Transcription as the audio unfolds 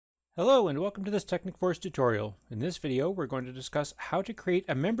Hello and welcome to this Technic4ce tutorial. In this video we're going to discuss how to create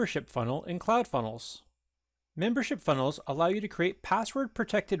a membership funnel in Cloudfunnels. Membership funnels allow you to create password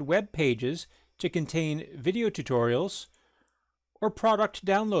protected web pages to contain video tutorials or product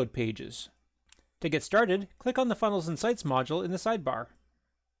download pages. To get started, click on the Funnels and Sites module in the sidebar.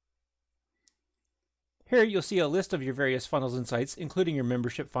 Here you'll see a list of your various funnels and sites, including your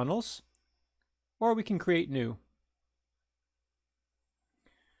membership funnels, or we can create new.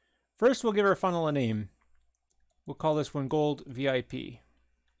 First, we'll give our funnel a name. We'll call this one Gold VIP.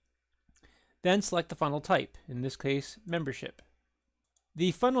 Then select the funnel type, in this case, membership.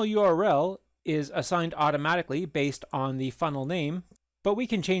 The funnel URL is assigned automatically based on the funnel name, but we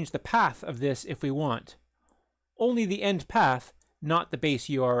can change the path of this if we want. Only the end path, not the base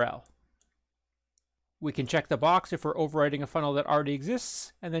URL. We can check the box if we're overwriting a funnel that already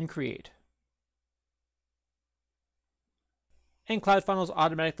exists, and then create. And Cloudfunnels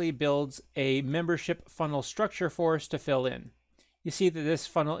automatically builds a membership funnel structure for us to fill in. You see that this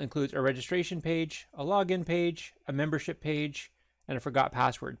funnel includes a registration page, a login page, a membership page, and a forgot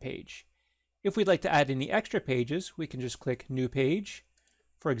password page. If we'd like to add any extra pages, we can just click New Page,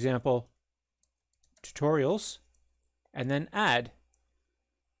 for example, Tutorials, and then Add.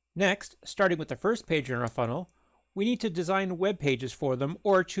 Next, starting with the first page in our funnel, we need to design web pages for them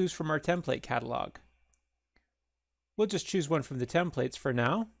or choose from our template catalog. We'll just choose one from the templates for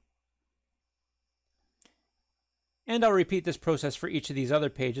now. And I'll repeat this process for each of these other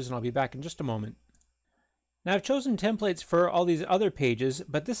pages, and I'll be back in just a moment. Now I've chosen templates for all these other pages,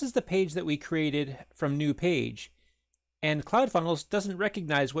 but this is the page that we created from New Page. And Cloudfunnels doesn't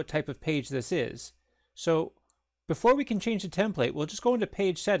recognize what type of page this is. So before we can change the template, we'll just go into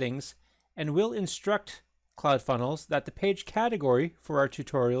Page Settings, and we'll instruct Cloudfunnels that the page category for our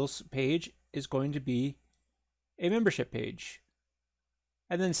tutorials page is going to be a membership page,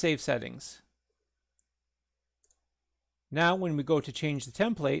 and then save settings. Now when we go to change the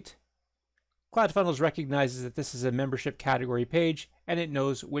template, Cloudfunnels recognizes that this is a membership category page and it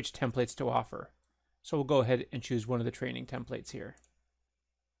knows which templates to offer. So we'll go ahead and choose one of the training templates here.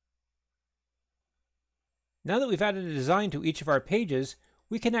 Now that we've added a design to each of our pages,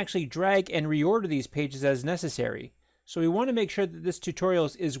 we can actually drag and reorder these pages as necessary. So we want to make sure that this tutorial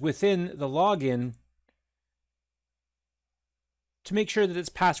is within the login to make sure that it's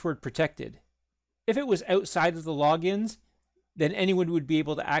password protected. If it was outside of the logins, then anyone would be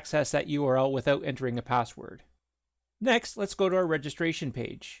able to access that URL without entering a password. Next, let's go to our registration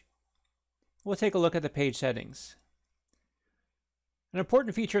page. We'll take a look at the page settings. An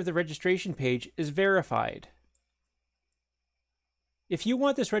important feature of the registration page is verified. If you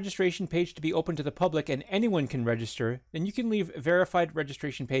want this registration page to be open to the public and anyone can register, then you can leave verified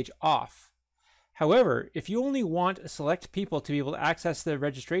registration page off. However, if you only want select people to be able to access the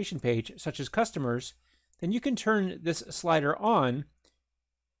registration page, such as customers, then you can turn this slider on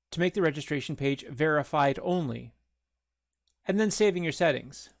to make the registration page verified only, and then saving your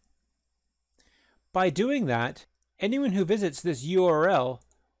settings. By doing that, anyone who visits this URL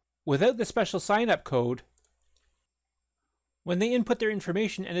without the special sign-up code, when they input their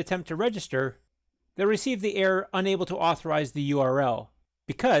information and attempt to register, they'll receive the error unable to authorize the URL,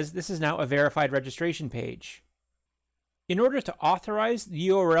 because this is now a verified registration page. In order to authorize the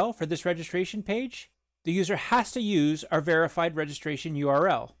URL for this registration page, the user has to use our verified registration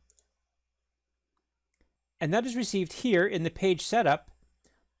URL. And that is received here in the page setup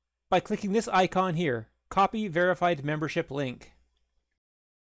by clicking this icon here, Copy Verified Membership Link.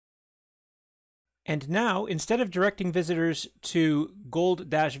 And now, instead of directing visitors to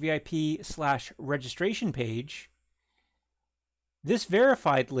gold-vip/registration page, this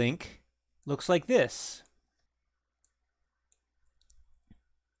verified link looks like this.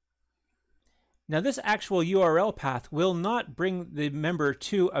 Now this actual URL path will not bring the member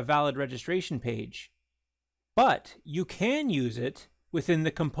to a valid registration page, but you can use it within the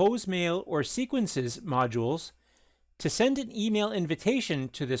Compose Mail or Sequences modules to send an email invitation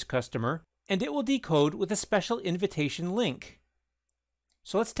to this customer, and it will decode with a special invitation link.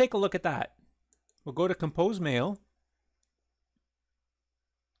 So let's take a look at that. We'll go to Compose Mail,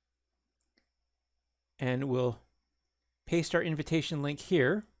 and we'll paste our invitation link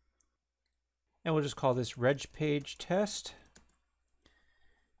here. And we'll just call this Reg Page Test.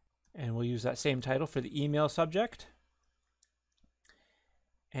 And we'll use that same title for the email subject.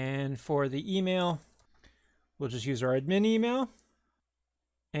 And for the email, we'll just use our admin email.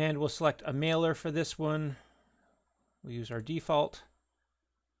 And we'll select a mailer for this one. We'll use our default.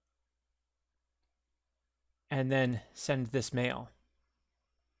 And then send this mail.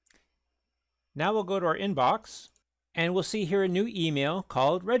 Now we'll go to our inbox, And we'll see here a new email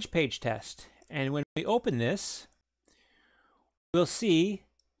called Reg Page Test. And when we open this, we'll see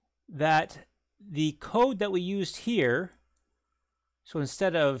that the code that we used here, so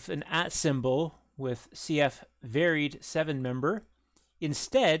instead of an @ symbol with CF varied 7 member,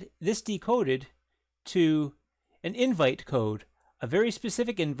 instead this decoded to an invite code, a very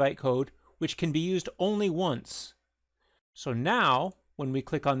specific invite code which can be used only once. So now, when we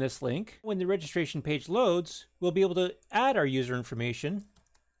click on this link, when the registration page loads, we'll be able to add our user information.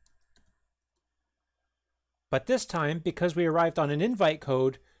 But this time, because we arrived on an invite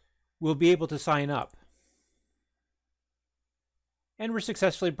code, we'll be able to sign up. And we're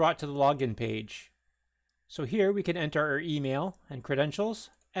successfully brought to the login page. So here we can enter our email and credentials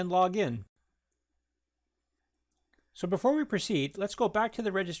and log in. So before we proceed, let's go back to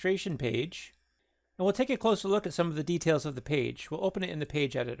the registration page and we'll take a closer look at some of the details of the page. We'll open it in the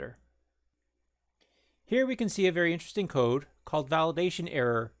page editor. Here we can see a very interesting code called validation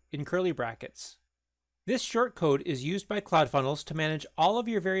error in curly brackets. This short code is used by Cloudfunnels to manage all of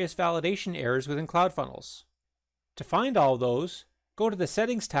your various validation errors within Cloudfunnels. To find all of those, go to the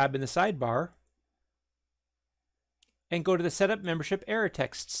Settings tab in the sidebar and go to the Setup Membership Error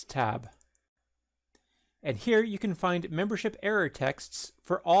Texts tab. And here you can find membership error texts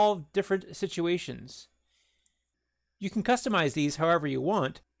for all different situations. You can customize these however you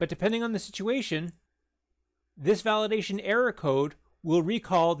want, but depending on the situation, this validation error code will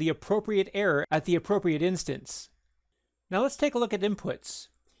recall the appropriate error at the appropriate instance. Now let's take a look at inputs.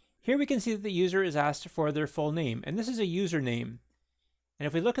 Here we can see that the user is asked for their full name, and this is a username. And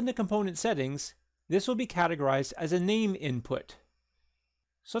if we look in the component settings, this will be categorized as a name input.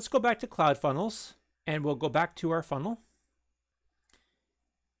 So let's go back to Cloudfunnels, and we'll go back to our funnel.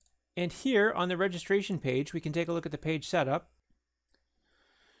 And here on the registration page, we can take a look at the page setup.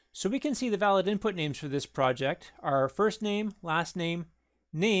 So we can see the valid input names for this project are first name, last name,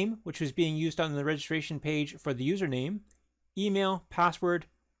 name, which was being used on the registration page for the username, email, password,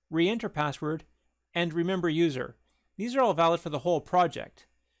 re-enter password, and remember user. These are all valid for the whole project.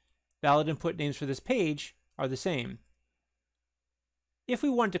 Valid input names for this page are the same. If we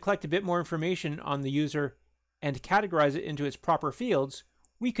wanted to collect a bit more information on the user and categorize it into its proper fields,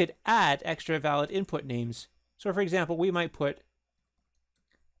 we could add extra valid input names. So for example, we might put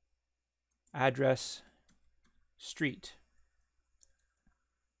address, street,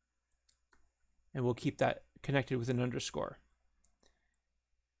 and we'll keep that connected with an underscore.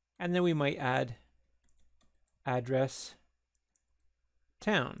 And then we might add address,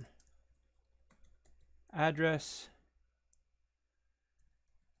 town, address,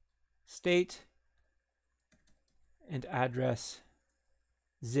 state, and address,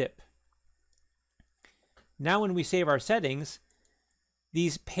 zip. Now when we save our settings,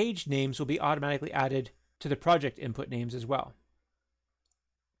 these page names will be automatically added to the project input names as well.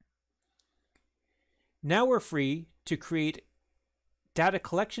 Now we're free to create data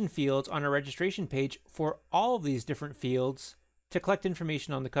collection fields on our registration page for all of these different fields to collect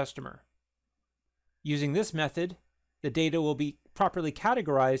information on the customer. Using this method, the data will be properly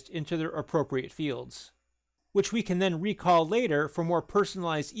categorized into their appropriate fields, which we can then recall later for more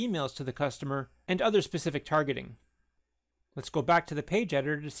personalized emails to the customer and other specific targeting. Let's go back to the page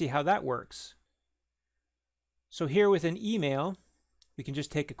editor to see how that works. So here with an email, we can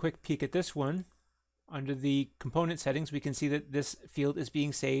just take a quick peek at this one. Under the component settings, we can see that this field is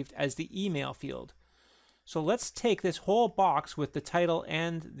being saved as the email field. So let's take this whole box with the title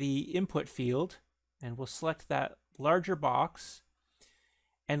and the input field, and we'll select that larger box,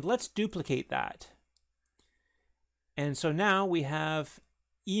 and let's duplicate that. And so now we have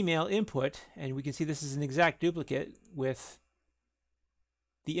email input, and we can see this is an exact duplicate with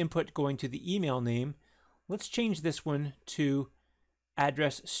the input going to the email name. Let's change this one to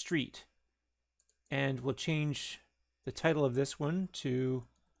address street, and we'll change the title of this one to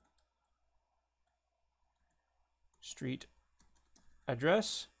street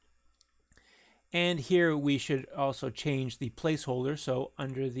address. And here we should also change the placeholder. So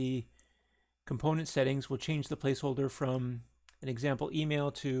under the component settings, we'll change the placeholder from an example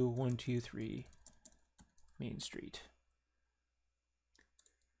email to 123 Main Street.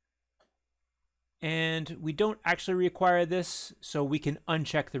 And we don't actually require this, so we can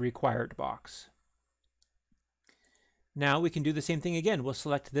uncheck the required box. Now we can do the same thing again. We'll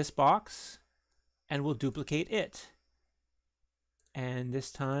select this box and we'll duplicate it. And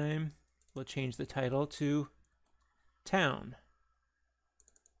this time we'll change the title to town.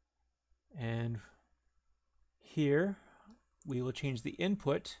 And here we will change the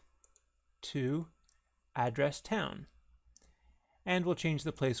input to address town. And we'll change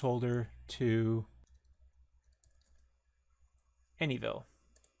the placeholder to Anyville.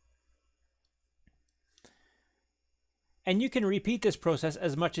 And you can repeat this process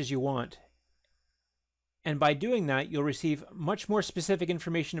as much as you want. And by doing that, you'll receive much more specific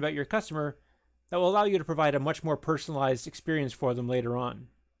information about your customer that will allow you to provide a much more personalized experience for them later on.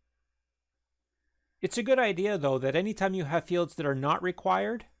 It's a good idea, though, that anytime you have fields that are not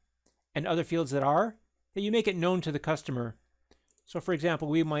required and other fields that are, that you make it known to the customer. So for example,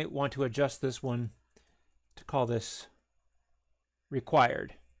 we might want to adjust this one to call this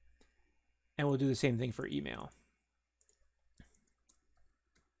required. And we'll do the same thing for email.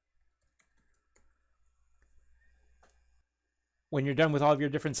 When you're done with all of your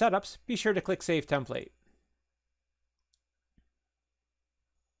different setups, be sure to click Save Template.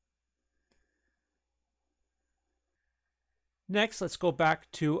 Next, let's go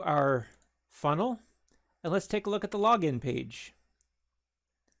back to our funnel and let's take a look at the login page.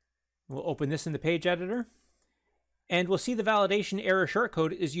 We'll open this in the page editor and we'll see the validation error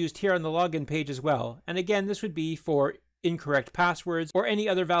shortcode is used here on the login page as well. And again, this would be for incorrect passwords or any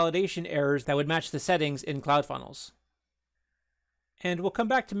other validation errors that would match the settings in Cloudfunnels. And we'll come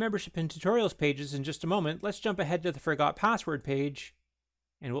back to membership and tutorials pages in just a moment. Let's jump ahead to the forgot password page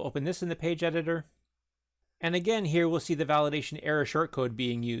and we'll open this in the page editor. And again, here we'll see the validation error shortcode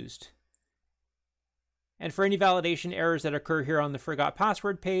being used. And for any validation errors that occur here on the forgot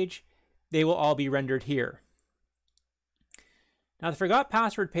password page, they will all be rendered here. Now, the forgot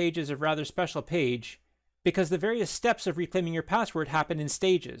password page is a rather special page because the various steps of reclaiming your password happen in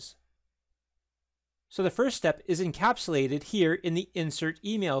stages. So the first step is encapsulated here in the insert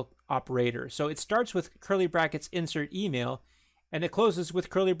email operator. So it starts with curly brackets insert email and it closes with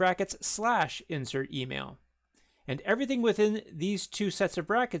curly brackets / insert email. And everything within these two sets of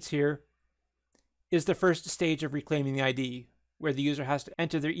brackets here is the first stage of reclaiming the ID, where the user has to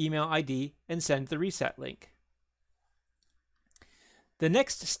enter their email ID and send the reset link. The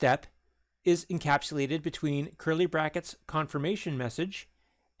next step is encapsulated between curly brackets confirmation message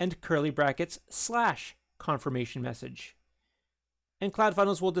and curly brackets / confirmation message. And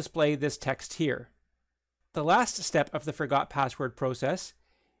Cloudfunnels will display this text here. The last step of the forgot password process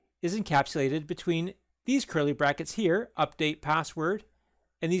is encapsulated between these curly brackets here, update password,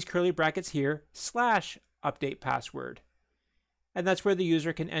 and these curly brackets here, / update password. And that's where the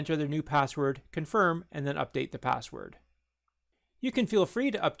user can enter their new password, confirm, and then update the password. You can feel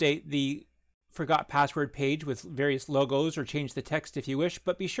free to update the forgot password page with various logos or change the text if you wish,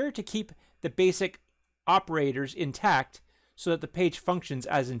 but be sure to keep the basic operators intact so that the page functions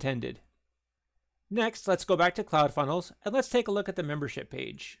as intended. Next, let's go back to Cloudfunnels and let's take a look at the membership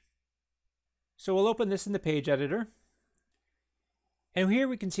page. So we'll open this in the page editor. And here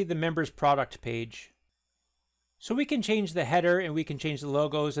we can see the members product page. So we can change the header and we can change the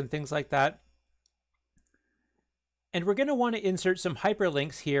logos and things like that. And we're going to want to insert some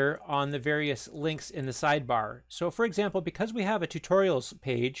hyperlinks here on the various links in the sidebar. So for example, because we have a tutorials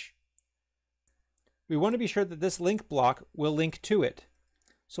page, we want to be sure that this link block will link to it.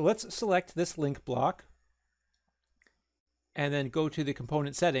 So let's select this link block and then go to the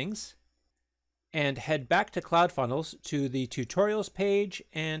component settings and head back to Cloudfunnels to the tutorials page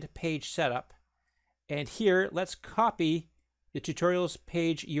and page setup. And here, let's copy the tutorials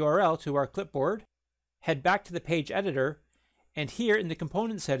page URL to our clipboard, head back to the page editor, and here in the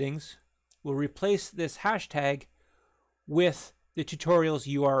component settings, we'll replace this hashtag with the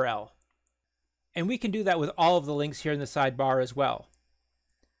tutorials URL. And we can do that with all of the links here in the sidebar as well.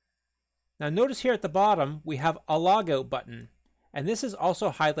 Now notice here at the bottom, we have a logout button, and this is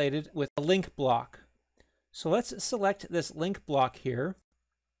also highlighted with a link block. So let's select this link block here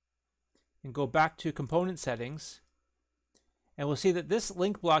and go back to component settings. And we'll see that this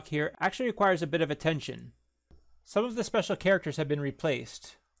link block here actually requires a bit of attention. Some of the special characters have been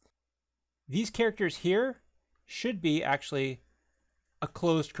replaced. These characters here should be actually a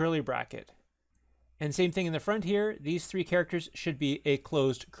closed curly bracket. And same thing in the front here, these three characters should be a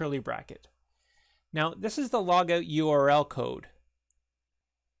closed curly bracket. Now, this is the logout URL code.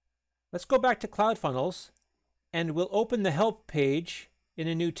 Let's go back to Cloudfunnels and we'll open the help page in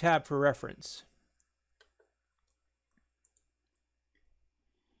a new tab for reference.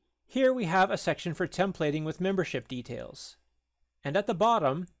 Here we have a section for templating with membership details. And at the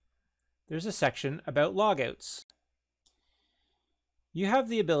bottom, there's a section about logouts. You have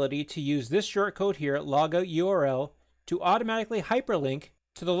the ability to use this shortcode here, logout URL, to automatically hyperlink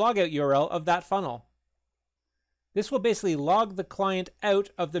to the logout URL of that funnel. This will basically log the client out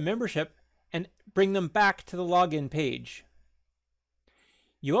of the membership and bring them back to the login page.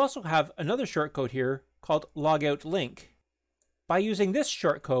 You also have another shortcode here called logout link. By using this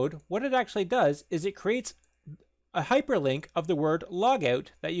shortcode, what it actually does is it creates a hyperlink of the word logout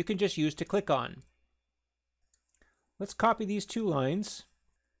that you can just use to click on. Let's copy these 2 lines,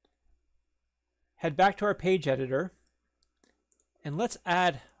 head back to our page editor, and let's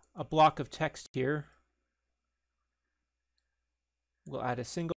add a block of text here. We'll add a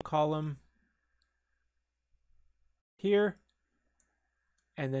single column here,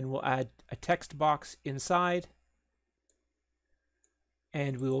 and then we'll add a text box inside,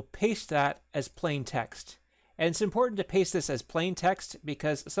 and we will paste that as plain text. And it's important to paste this as plain text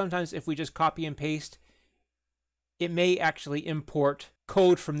because sometimes if we just copy and paste, it may actually import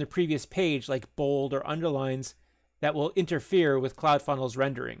code from the previous page like bold or underlines that will interfere with Cloudfunnels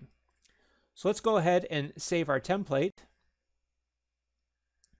rendering. So let's go ahead and save our template.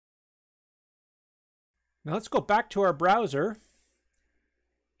 Now let's go back to our browser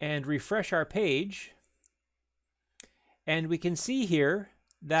and refresh our page. And we can see here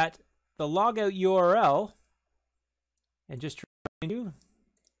that the logout URL, and just to remind you,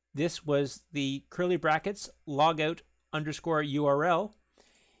 this was the curly brackets logout underscore URL.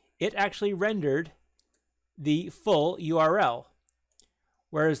 It actually rendered the full URL,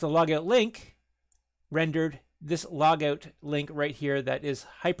 whereas the logout link rendered this logout link right here that is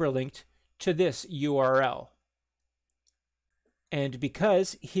hyperlinked to this URL. And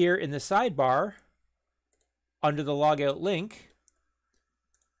because here in the sidebar, under the logout link,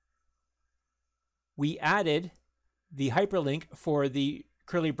 we added the hyperlink for the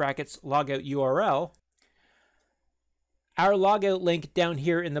curly brackets logout URL, our logout link down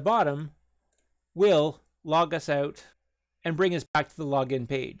here in the bottom will log us out and bring us back to the login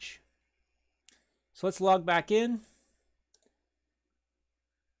page. So let's log back in,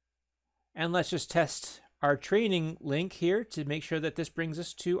 and let's just test our training link here to make sure that this brings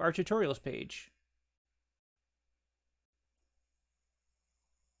us to our tutorials page.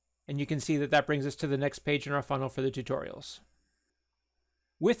 And you can see that that brings us to the next page in our funnel for the tutorials.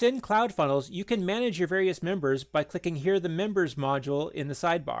 Within Cloudfunnels, you can manage your various members by clicking here the Members module in the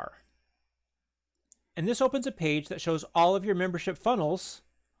sidebar. And this opens a page that shows all of your membership funnels,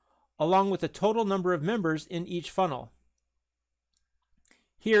 along with the total number of members in each funnel.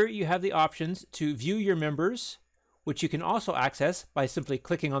 Here you have the options to view your members, which you can also access by simply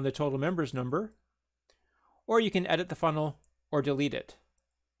clicking on the total members number, or you can edit the funnel or delete it.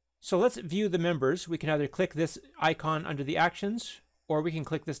 So let's view the members. We can either click this icon under the actions, or we can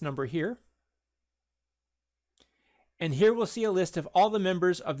click this number here. And here we'll see a list of all the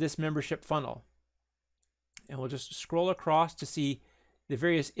members of this membership funnel. And we'll just scroll across to see the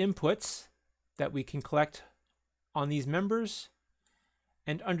various inputs that we can collect on these members.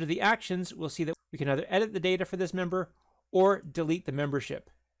 And under the actions, we'll see that we can either edit the data for this member or delete the membership.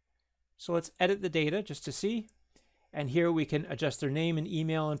 So let's edit the data just to see. And here we can adjust their name and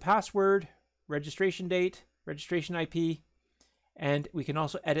email and password, registration date, registration IP, and we can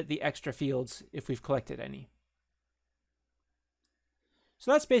also edit the extra fields if we've collected any.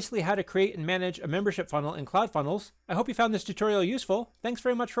 So that's basically how to create and manage a membership funnel in Cloudfunnels. I hope you found this tutorial useful. Thanks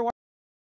very much for watching.